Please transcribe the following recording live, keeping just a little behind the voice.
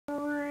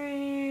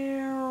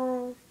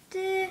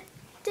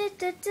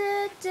How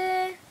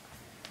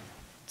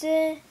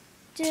you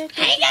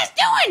guys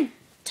doing?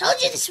 Told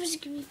you this was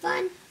gonna be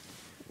fun.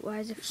 Why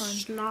is it fun?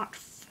 It's not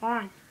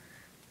fun.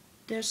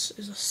 This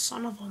is a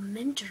son of a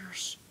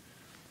Minters.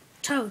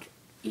 Toad,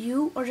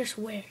 you are just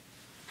weird.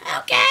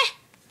 Okay.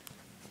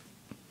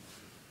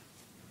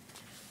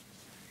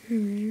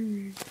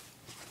 I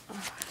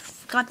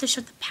forgot to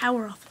shut the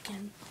power off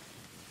again.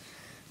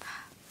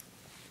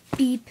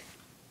 Beep.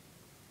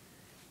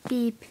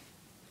 Beep.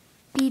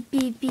 Beep,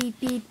 beep, beep,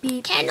 beep,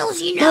 beep.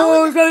 Candles, you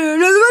know.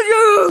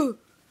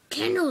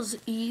 Candles,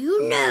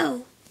 you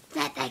know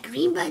that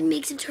green button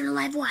makes him turn a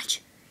live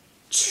watch.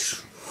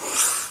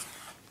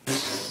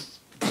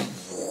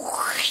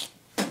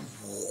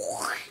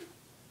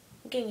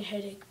 I'm getting a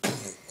headache.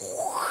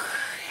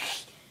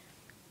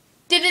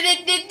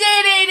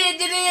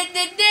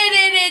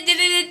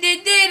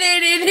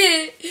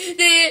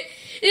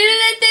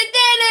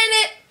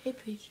 Hey,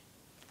 Peach.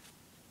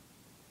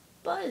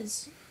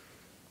 Buzz.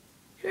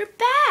 You're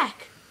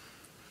back.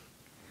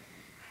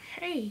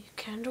 Hey,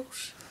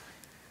 Candles.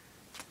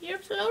 You're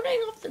floating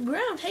off the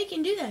ground. How you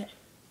can do that?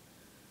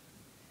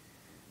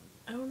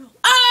 I don't know.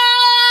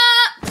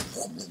 Ah!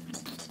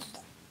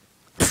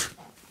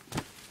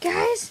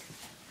 Guys,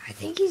 I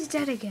think he's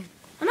dead again.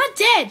 I'm not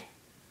dead.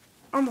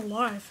 I'm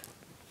alive.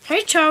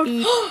 Hey, Toad.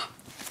 Beep.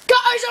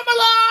 Guys, I'm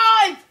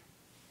alive.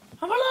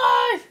 I'm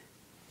alive.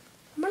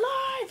 I'm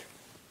alive.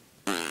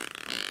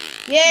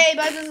 Yay,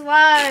 Buzz is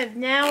alive.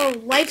 Now our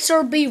lives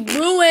are be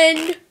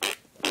ruined.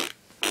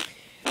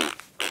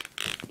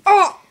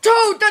 Oh,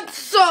 Toad,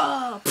 that's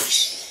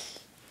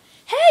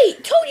Hey,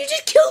 Toad, you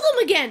just killed him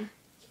again.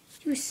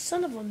 You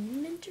son of a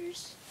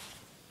Minters.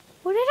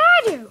 What did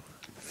I do?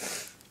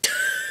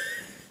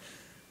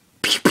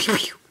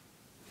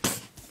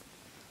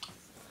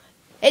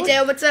 Hey,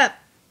 Toad, what's up?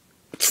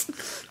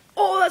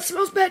 Oh, that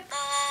smells bad.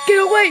 Get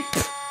away.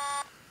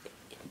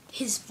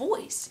 His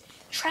voice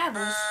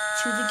travels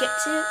to the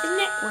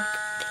network.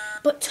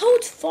 But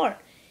Toad's fart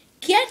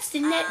gets the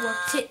network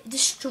to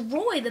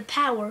destroy the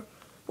power,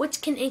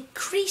 which can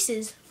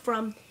increases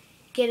from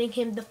getting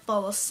him to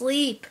fall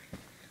asleep.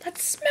 That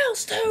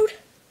smells, Toad.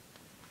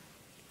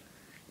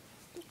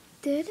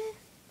 Did it?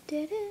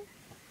 Did it?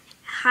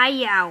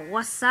 Hiya,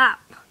 what's up?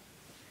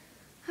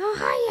 Oh,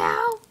 hi,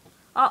 Al.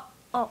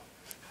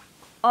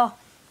 Oh.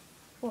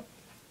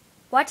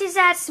 What is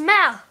that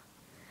smell?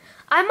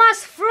 I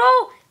must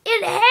throw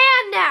in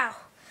hand now.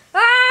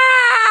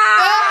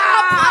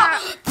 Ah!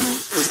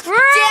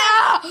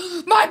 Yeah,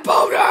 my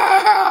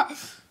boner!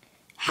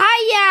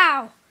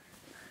 Hiya!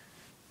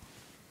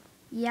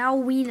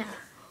 Yowina.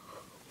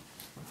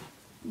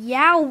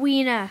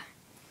 Yowina.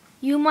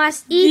 You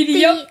must eat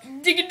the...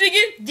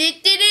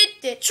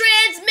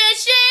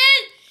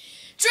 Transmission!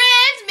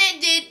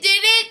 Transmit!